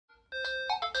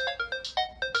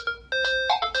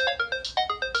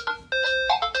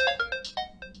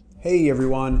Hey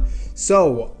everyone,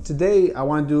 so today I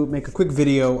want to make a quick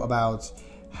video about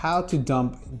how to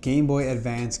dump Game Boy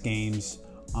Advance games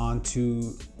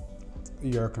onto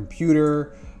your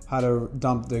computer, how to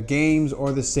dump the games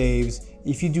or the saves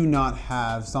if you do not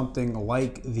have something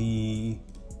like the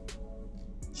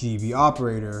GB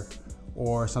operator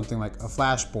or something like a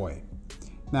Flash Boy.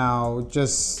 Now,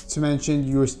 just to mention,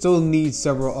 you still need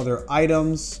several other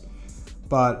items,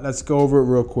 but let's go over it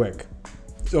real quick.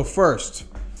 So first,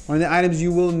 one of the items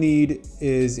you will need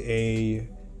is a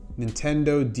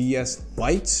Nintendo DS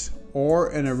Lite or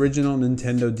an original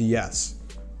Nintendo DS.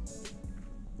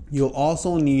 You'll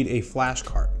also need a flash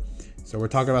card. So we're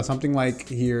talking about something like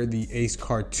here, the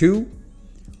Acekart 2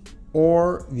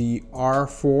 or the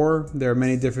R4. There are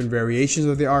many different variations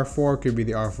of the R4. Could be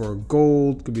the R4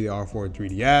 Gold, could be the R4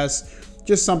 3DS.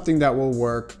 Just something that will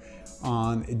work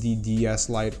on the DS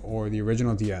Lite or the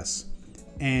original DS.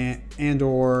 And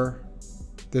or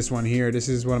this one here. This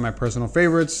is one of my personal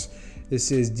favorites.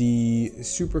 This is the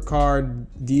Acekart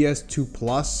DS2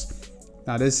 Plus.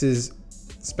 Now this is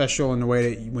special in the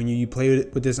way that when you play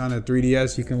with this on a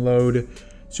 3DS, you can load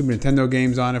Super Nintendo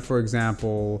games on it, for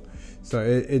example. So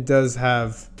it does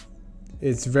have,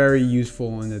 it's very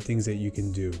useful in the things that you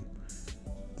can do.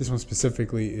 This one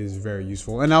specifically is very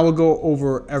useful. And I will go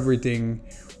over everything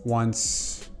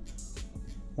once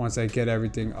I get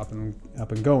everything up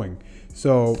and going.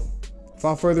 So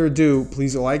without further ado,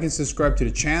 please like and subscribe to the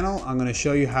channel. I'm going to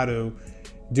show you how to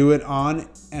do it on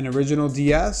an original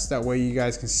DS. That way you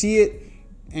guys can see it.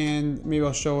 And maybe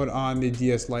I'll show it on the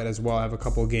DS Lite as well. I have a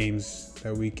couple of games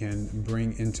that we can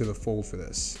bring into the fold for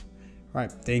this. All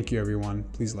right, thank you everyone.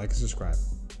 Please like and subscribe.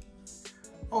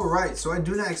 All right, so I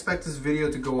do not expect this video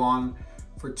to go on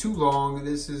for too long.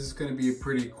 This is going to be a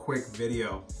pretty quick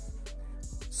video.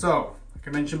 So, like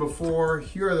I mentioned before,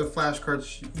 here are the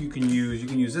flashcards you can use. You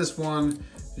can use this one,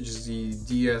 which is the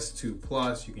DS2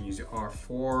 Plus. You can use the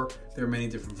R4. There are many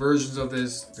different versions of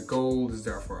this. The Gold is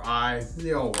the R4i.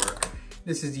 They all work.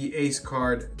 This is the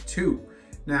Acekart 2.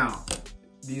 Now,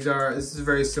 this is a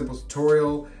very simple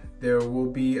tutorial. There will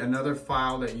be another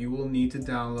file that you will need to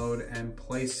download and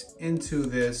place into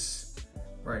this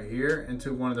right here,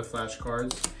 into one of the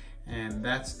flashcards, and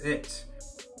that's it.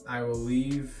 I will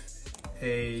leave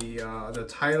the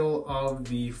title of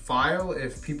the file.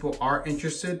 If people are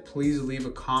interested, please leave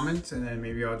a comment, and then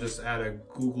maybe I'll just add a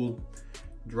Google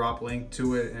drop link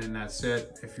to it, and that's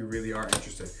it if you really are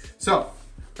interested. So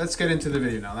let's get into the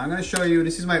video now. I'm going to show you,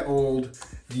 this is my old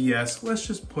DS. Let's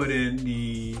just put in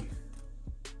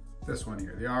this one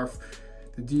here,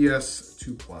 the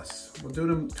DS2 Plus. We'll do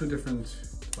them two different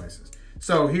devices.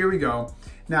 So here we go.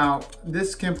 Now,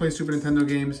 this can play Super Nintendo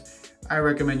games. I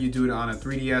recommend you do it on a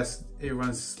 3DS. It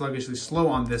runs sluggishly slow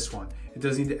on this one. It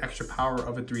does need the extra power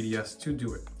of a 3DS to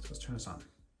do it. So let's turn this on.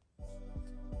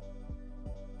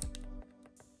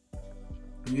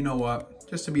 And you know what?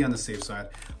 Just to be on the safe side,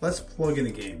 let's plug in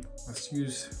a game. Let's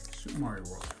use Super Mario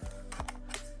World.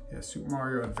 Yeah, Super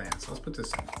Mario Advance. Let's put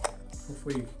this in.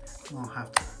 Hopefully, I don't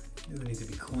have to. It doesn't need to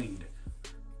be cleaned.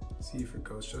 See if it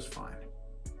goes just fine.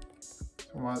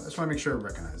 So I just want to make sure it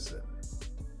recognizes it.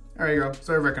 There you go.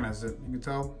 So it recognizes it. You can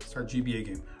tell it's our GBA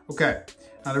game. Okay.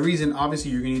 Now the reason,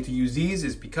 obviously, you're going to need to use these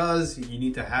is because you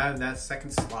need to have that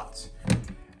second slot.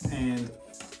 And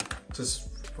just,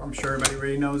 I'm sure everybody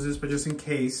already knows this, but just in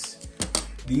case,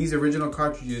 these original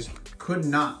cartridges could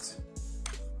not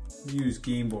use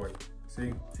Game Boy.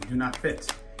 See, they do not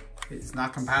fit. It's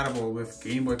not compatible with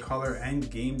Game Boy Color and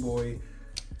Game Boy,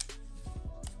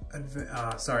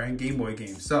 and Game Boy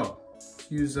games. So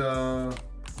use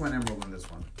Point Emerald on this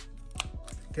one.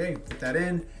 Okay, put that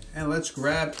in, and let's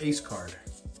grab Acekart.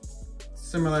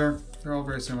 Similar, they're all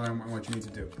very similar in what you need to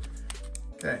do.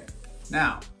 Okay,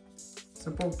 now,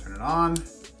 simple, turn it on.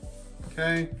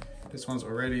 Okay, this one's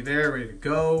already there, ready to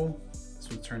go. This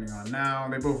one's turning on now.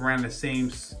 They both ran the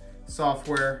same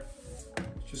software.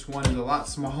 Just one is a lot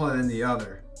smaller than the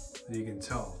other. As you can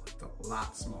tell, it's a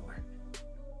lot smaller.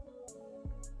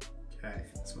 Okay,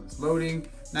 this one's loading.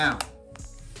 Now,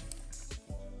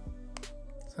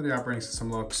 that's how the operating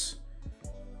system looks.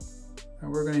 Now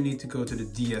we're gonna need to go to the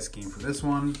DS game for this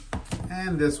one.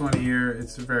 And this one here,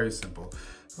 it's very simple.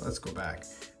 So let's go back.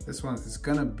 This one is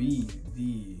gonna be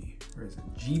the, where is it?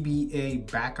 GBA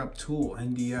backup tool,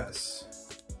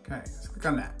 NDS. Okay, let's click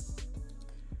on that.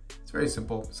 It's very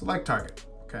simple, select target.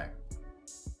 Okay.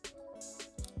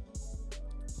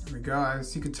 There we go.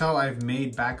 As you can tell, I've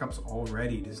made backups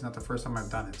already. This is not the first time I've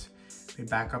done it. Made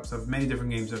backups of many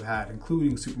different games I've had,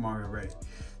 including Super Mario already.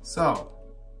 So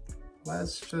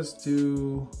let's just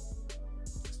do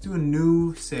a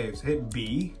new save. So hit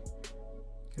B,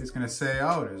 It's gonna say,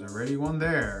 oh, there's already one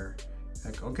there.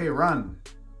 Like, okay, run.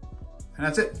 And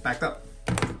that's it, backed up.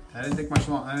 That didn't take much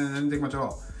long, that didn't take much at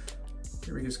all.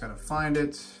 Here we just gotta find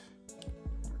it.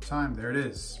 One more time, there it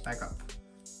is, back up.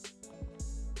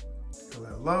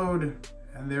 Let it load,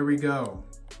 and there we go.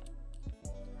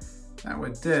 Now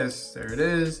with this, there it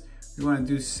is. We wanna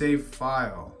do save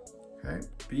file. Okay,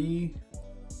 B.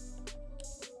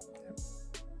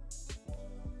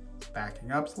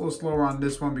 Backing up, it's a little slower on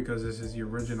this one because this is the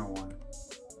original one.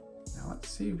 Now let's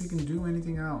see if we can do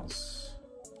anything else.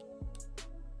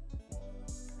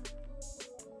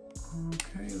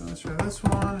 Okay, let's try this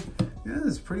one. Yeah, this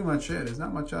is pretty much it. There's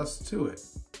not much else to it.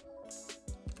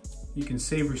 You can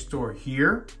save restore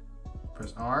here.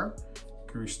 Press R. You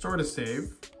can restore the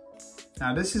save.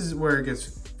 Now this is where it gets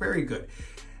very good.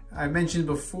 I mentioned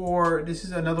before, this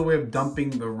is another way of dumping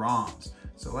the ROMs.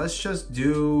 So let's just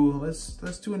do, let's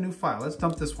do a new file. Let's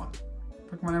dump this one.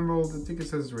 Pokemon Emerald, I think it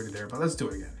says it's already there, but let's do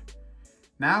it again.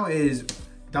 Now is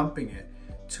dumping it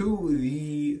to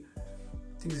the,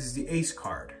 I think this is the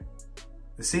Acekart.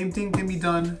 The same thing can be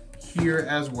done here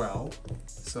as well.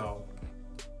 So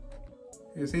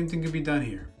the same thing can be done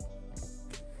here.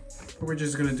 But we're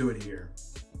just gonna do it here.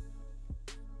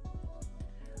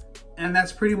 And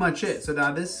that's pretty much it. So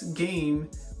now this game,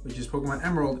 which is Pokemon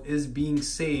Emerald, is being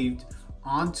saved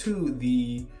onto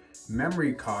the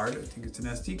memory card. I think it's an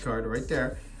SD card right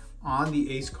there on the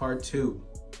Acekart 2.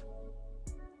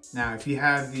 Now, if you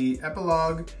have the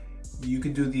epilogue, you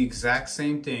can do the exact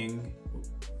same thing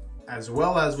as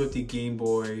well as with the Game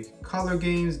Boy Color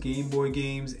games, Game Boy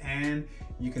games, and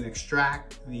you can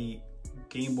extract the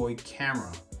Game Boy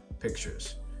camera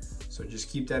pictures. So just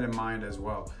keep that in mind as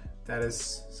well. That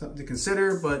is something to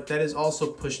consider, but that is also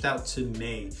pushed out to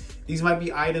May. These might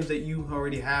be items that you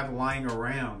already have lying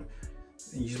around.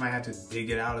 And you just might have to dig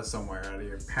it out of somewhere, out of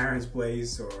your parents'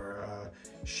 place or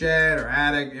shed or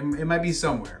attic. It might be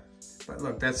somewhere. But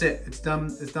look, that's it. It's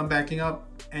done backing up,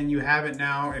 and you have it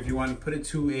now if you want to put it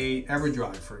to a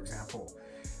EverDrive, for example.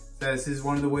 This is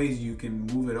one of the ways you can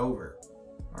move it over.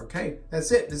 Okay,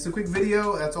 that's it. This is a quick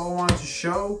video. That's all I wanted to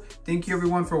show. Thank you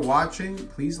everyone for watching.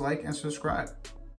 Please like and subscribe.